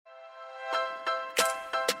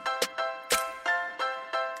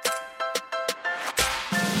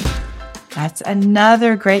That's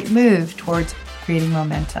another great move towards creating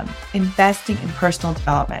momentum, investing in personal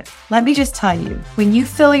development. Let me just tell you, when you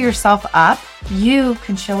fill yourself up, you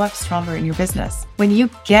can show up stronger in your business. When you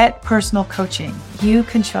get personal coaching, you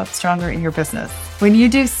can show up stronger in your business. When you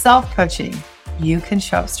do self-coaching, you can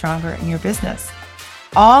show up stronger in your business.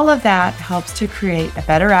 All of that helps to create a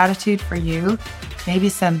better attitude for you, maybe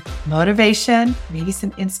some motivation, maybe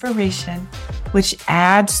some inspiration, which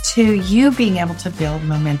adds to you being able to build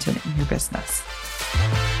momentum in your business.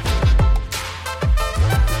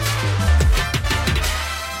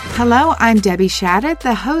 Hello, I'm Debbie Shadid,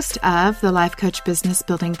 the host of the Life Coach Business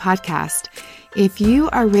Building Podcast. If you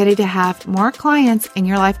are ready to have more clients in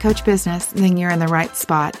your life coach business, then you're in the right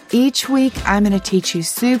spot. Each week, I'm going to teach you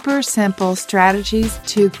super simple strategies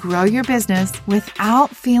to grow your business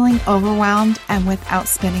without feeling overwhelmed and without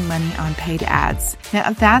spending money on paid ads. Now,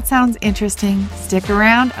 if that sounds interesting, stick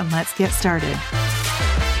around and let's get started.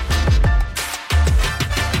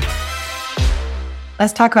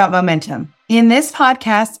 Let's talk about momentum. In this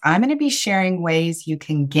podcast, I'm going to be sharing ways you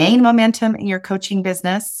can gain momentum in your coaching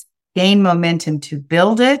business, gain momentum to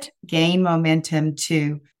build it, gain momentum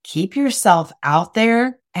to keep yourself out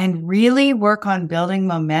there, and really work on building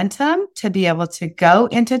momentum to be able to go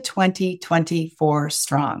into 2024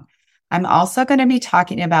 strong. I'm also going to be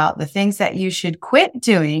talking about the things that you should quit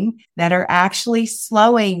doing that are actually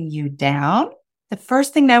slowing you down. The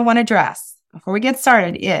first thing that I want to address before we get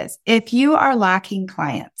started is if you are lacking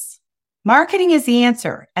clients, marketing is the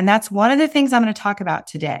answer. And that's one of the things I'm going to talk about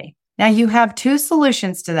today. Now, you have two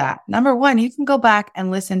solutions to that. Number one, you can go back and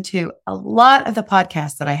listen to a lot of the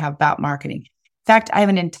podcasts that I have about marketing. In fact, I have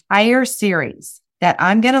an entire series that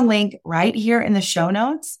I'm going to link right here in the show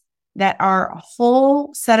notes that are a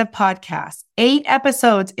whole set of podcasts, 8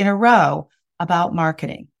 episodes in a row about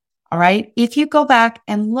marketing. All right. If you go back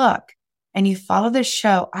and look and you follow this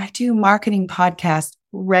show, I do marketing podcasts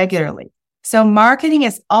regularly. So marketing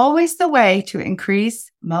is always the way to increase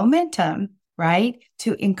momentum, right?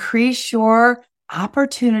 To increase your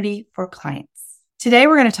opportunity for clients. Today,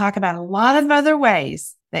 we're going to talk about a lot of other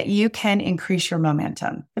ways that you can increase your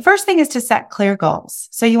momentum. The first thing is to set clear goals.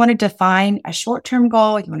 So you want to define a short-term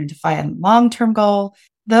goal. You want to define a long-term goal.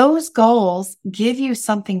 Those goals give you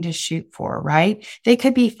something to shoot for, right? They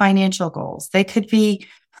could be financial goals. They could be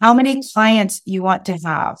how many clients you want to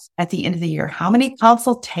have at the end of the year, how many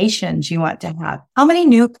consultations you want to have, how many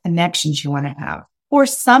new connections you want to have. For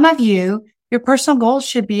some of you, your personal goals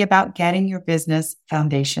should be about getting your business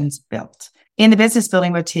foundations built. In the Business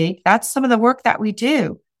Building Boutique, that's some of the work that we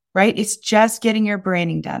do, right? It's just getting your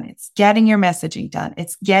branding done. It's getting your messaging done.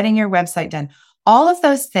 It's getting your website done. All of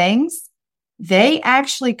those things, they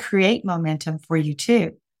actually create momentum for you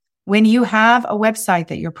too. When you have a website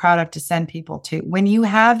that you're proud of to send people to, when you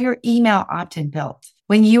have your email opt-in built,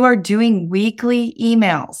 when you are doing weekly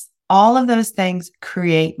emails, all of those things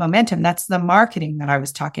create momentum. That's the marketing that I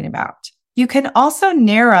was talking about. You can also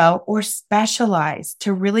narrow or specialize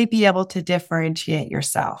to really be able to differentiate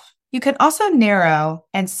yourself. You can also narrow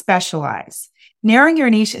and specialize. Narrowing your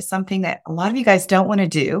niche is something that a lot of you guys don't want to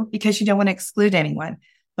do because you don't want to exclude anyone.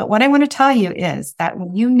 But what I want to tell you is that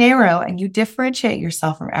when you narrow and you differentiate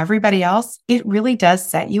yourself from everybody else, it really does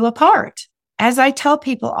set you apart. As I tell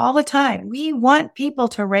people all the time, we want people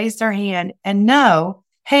to raise their hand and know,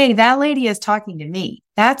 hey, that lady is talking to me.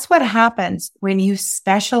 That's what happens when you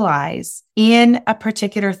specialize in a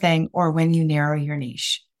particular thing or when you narrow your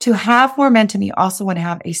niche. To have momentum, you also want to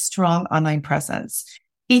have a strong online presence.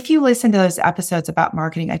 If you listen to those episodes about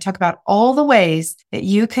marketing, I talk about all the ways that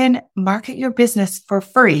you can market your business for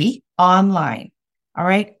free online. All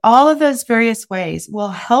right. All of those various ways will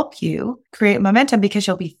help you create momentum because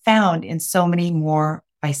you'll be found in so many more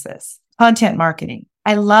places. Content marketing.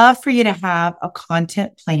 I love for you to have a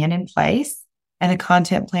content plan in place and a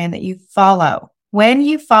content plan that you follow. When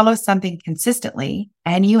you follow something consistently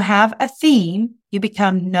and you have a theme, you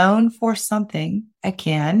become known for something,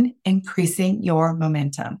 again, increasing your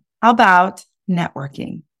momentum. How about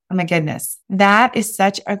networking? Oh my goodness. That is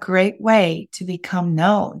such a great way to become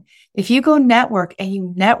known. If you go network and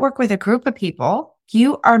you network with a group of people,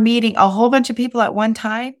 you are meeting a whole bunch of people at one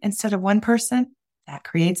time instead of one person. That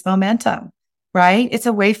creates momentum, right? It's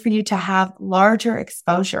a way for you to have larger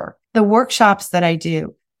exposure. The workshops that I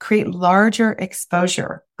do create larger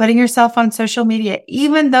exposure. Putting yourself on social media,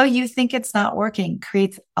 even though you think it's not working,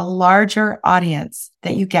 creates a larger audience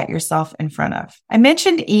that you get yourself in front of. I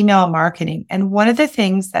mentioned email marketing, and one of the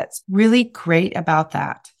things that's really great about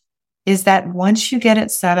that is that once you get it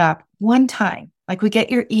set up one time, Like we get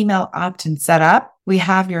your email opt-in set up. We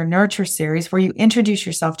have your nurture series where you introduce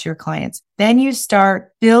yourself to your clients. Then you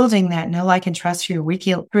start building that know, like, and trust through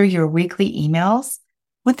your weekly emails.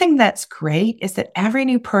 One thing that's great is that every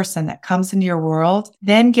new person that comes into your world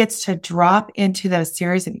then gets to drop into those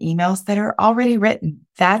series of emails that are already written.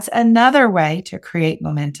 That's another way to create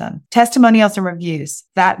momentum. Testimonials and reviews,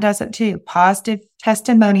 that does it too. Positive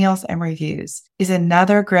testimonials and reviews is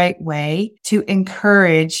another great way to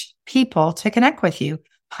encourage people to connect with you.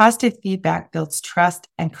 Positive feedback builds trust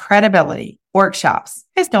and credibility. Workshops.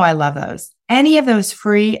 You guys know I love those. Any of those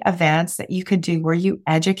free events that you could do where you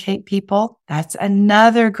educate people, that's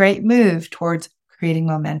another great move towards creating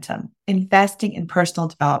momentum. Investing in personal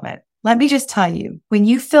development. Let me just tell you, when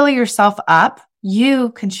you fill yourself up,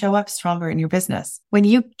 you can show up stronger in your business. When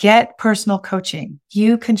you get personal coaching,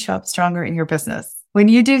 you can show up stronger in your business. When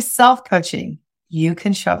you do self-coaching, you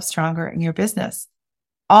can show up stronger in your business.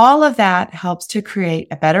 All of that helps to create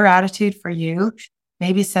a better attitude for you,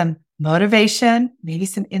 maybe some motivation, maybe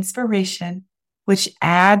some inspiration, which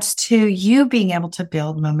adds to you being able to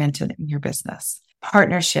build momentum in your business.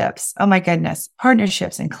 Partnerships. Oh my goodness.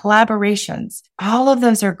 Partnerships and collaborations. All of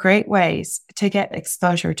those are great ways to get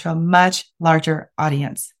exposure to a much larger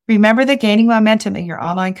audience. Remember that gaining momentum in your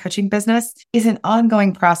online coaching business is an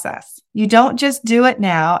ongoing process. You don't just do it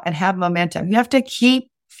now and have momentum. You have to keep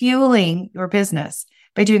fueling your business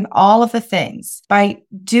by doing all of the things, by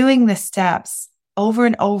doing the steps over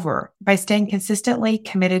and over, by staying consistently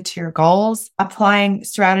committed to your goals, applying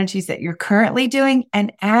strategies that you're currently doing,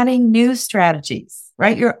 and adding new strategies,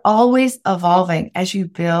 right? You're always evolving as you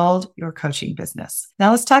build your coaching business.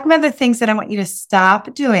 Now let's talk about the things that I want you to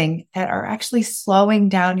stop doing that are actually slowing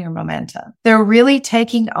down your momentum. They're really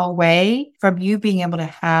taking away from you being able to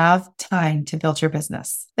have time to build your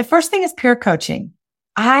business. The first thing is peer coaching.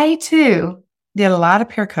 I too did a lot of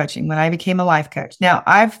peer coaching when I became a life coach. Now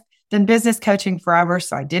I've done business coaching forever,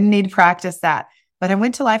 so I didn't need to practice that. But I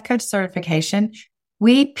went to life coach certification.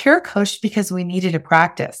 We peer coached because we needed to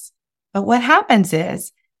practice. But what happens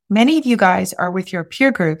is many of you guys are with your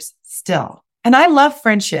peer groups still. And I love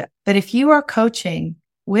friendship, but if you are coaching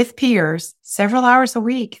with peers several hours a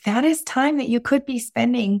week, that is time that you could be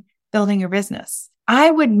spending building your business.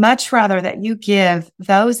 I would much rather that you give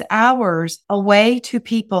those hours away to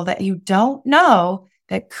people that you don't know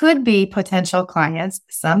that could be potential clients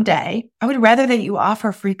someday. I would rather that you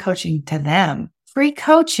offer free coaching to them. Free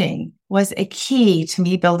coaching was a key to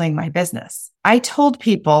me building my business. I told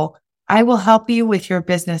people, I will help you with your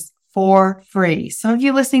business for free. Some of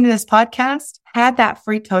you listening to this podcast had that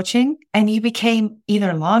free coaching and you became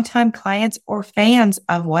either longtime clients or fans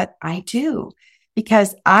of what I do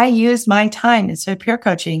because I use my time instead of peer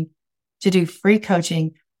coaching to do free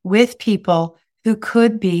coaching with people who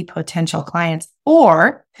could be potential clients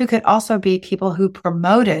or who could also be people who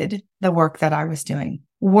promoted the work that I was doing.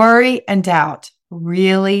 Worry and doubt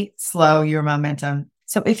really slow your momentum.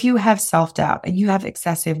 So if you have self-doubt and you have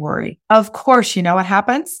excessive worry, of course, you know what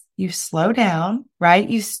happens? You slow down, right?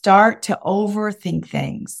 You start to overthink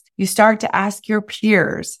things. You start to ask your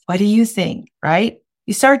peers, what do you think, right?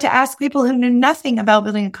 You start to ask people who knew nothing about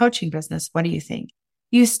building a coaching business, what do you think?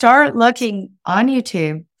 You start looking on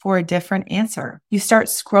YouTube for a different answer. You start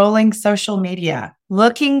scrolling social media,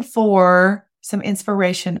 looking for some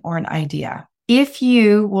inspiration or an idea. If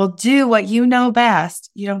you will do what you know best,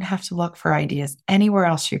 you don't have to look for ideas anywhere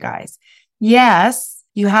else, you guys. Yes,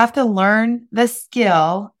 you have to learn the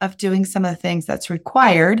skill of doing some of the things that's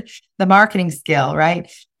required, the marketing skill,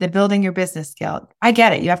 right? The building your business skill. I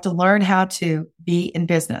get it. You have to learn how to be in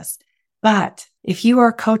business. But if you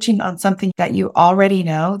are coaching on something that you already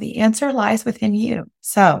know, the answer lies within you.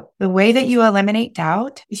 So the way that you eliminate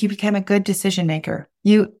doubt is you become a good decision maker.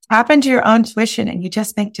 You tap into your own intuition and you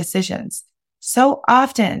just make decisions. So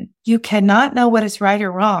often you cannot know what is right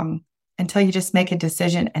or wrong until you just make a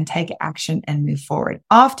decision and take action and move forward.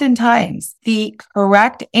 Oftentimes the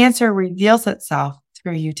correct answer reveals itself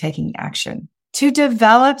through you taking action. To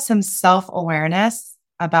develop some self-awareness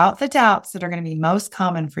about the doubts that are going to be most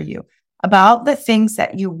common for you, about the things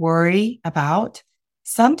that you worry about.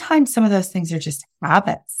 Sometimes some of those things are just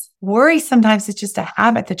habits. Worry sometimes is just a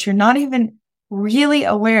habit that you're not even really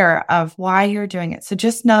aware of why you're doing it. So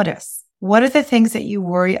just notice, what are the things that you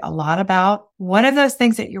worry a lot about? One of those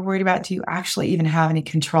things that you're worried about, do you actually even have any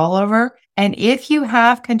control over? And if you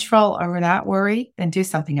have control over that worry, then do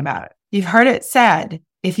something about it. You've heard it said,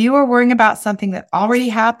 if you are worrying about something that already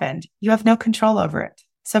happened, you have no control over it.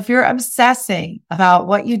 So if you're obsessing about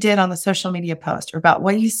what you did on the social media post or about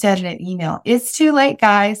what you said in an email, it's too late,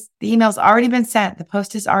 guys. The email's already been sent. The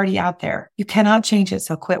post is already out there. You cannot change it.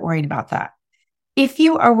 So quit worrying about that. If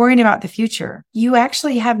you are worried about the future, you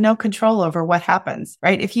actually have no control over what happens,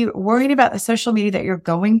 right? If you're worried about the social media that you're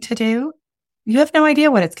going to do, you have no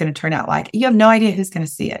idea what it's going to turn out like. You have no idea who's going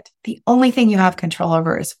to see it. The only thing you have control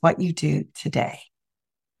over is what you do today.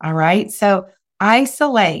 All right. So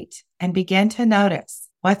isolate and begin to notice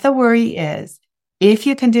what the worry is. If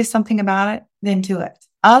you can do something about it, then do it.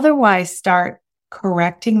 Otherwise, start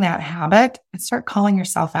correcting that habit and start calling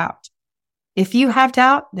yourself out. If you have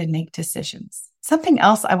doubt, then make decisions. Something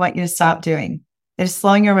else I want you to stop doing that is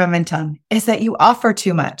slowing your momentum is that you offer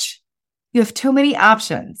too much. You have too many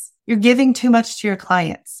options. You're giving too much to your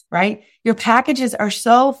clients, right? Your packages are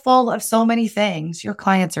so full of so many things, your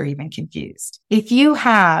clients are even confused. If you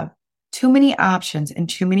have too many options and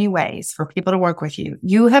too many ways for people to work with you,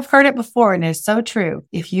 you have heard it before and it's so true.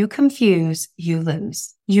 If you confuse, you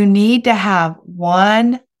lose. You need to have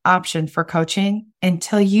one option for coaching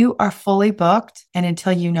until you are fully booked and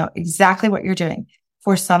until you know exactly what you're doing.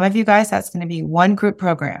 For some of you guys, that's going to be one group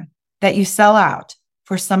program that you sell out.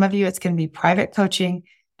 For some of you, it's going to be private coaching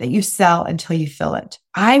that you sell until you fill it.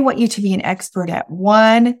 I want you to be an expert at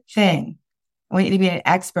one thing. I want you to be an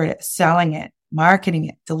expert at selling it, marketing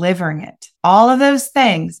it, delivering it, all of those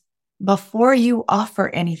things before you offer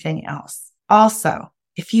anything else. Also,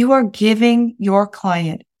 if you are giving your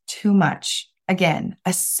client too much, again,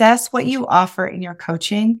 assess what you offer in your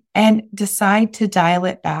coaching and decide to dial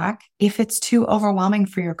it back if it's too overwhelming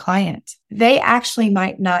for your client. They actually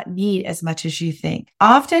might not need as much as you think.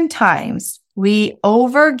 Oftentimes, we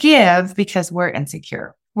overgive because we're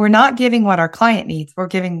insecure. We're not giving what our client needs. We're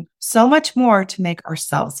giving so much more to make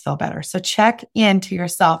ourselves feel better. So check into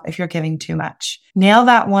yourself if you're giving too much. Nail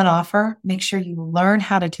that one offer. Make sure you learn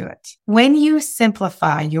how to do it. When you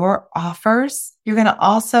simplify your offers, you're going to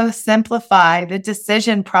also simplify the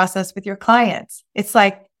decision process with your clients. It's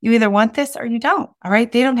like you either want this or you don't. All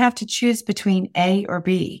right. They don't have to choose between A or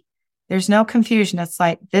B. There's no confusion. It's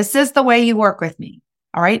like, this is the way you work with me.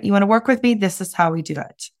 All right. You want to work with me? This is how we do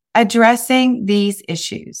it. Addressing these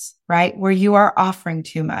issues, right? Where you are offering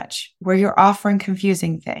too much, where you're offering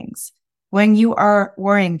confusing things, when you are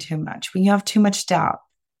worrying too much, when you have too much doubt,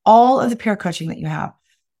 all of the peer coaching that you have,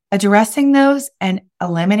 addressing those and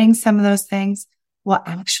eliminating some of those things will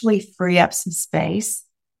actually free up some space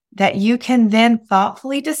that you can then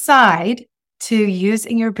thoughtfully decide to use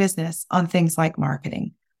in your business on things like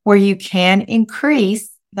marketing, where you can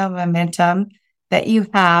increase the momentum that you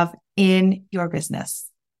have in your business.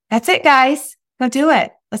 That's it, guys. Go do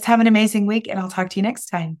it. Let's have an amazing week, and I'll talk to you next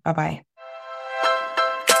time. Bye-bye.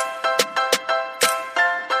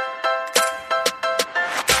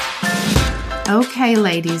 Okay,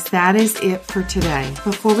 ladies, that is it for today.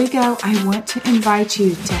 Before we go, I want to invite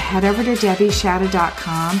you to head over to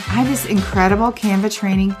DebbieShadow.com. I have this incredible Canva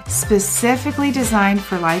training specifically designed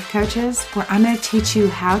for life coaches, where I'm going to teach you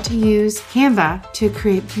how to use Canva to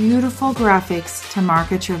create beautiful graphics to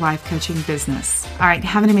market your life coaching business. All right,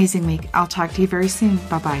 have an amazing week. I'll talk to you very soon.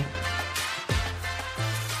 Bye-bye.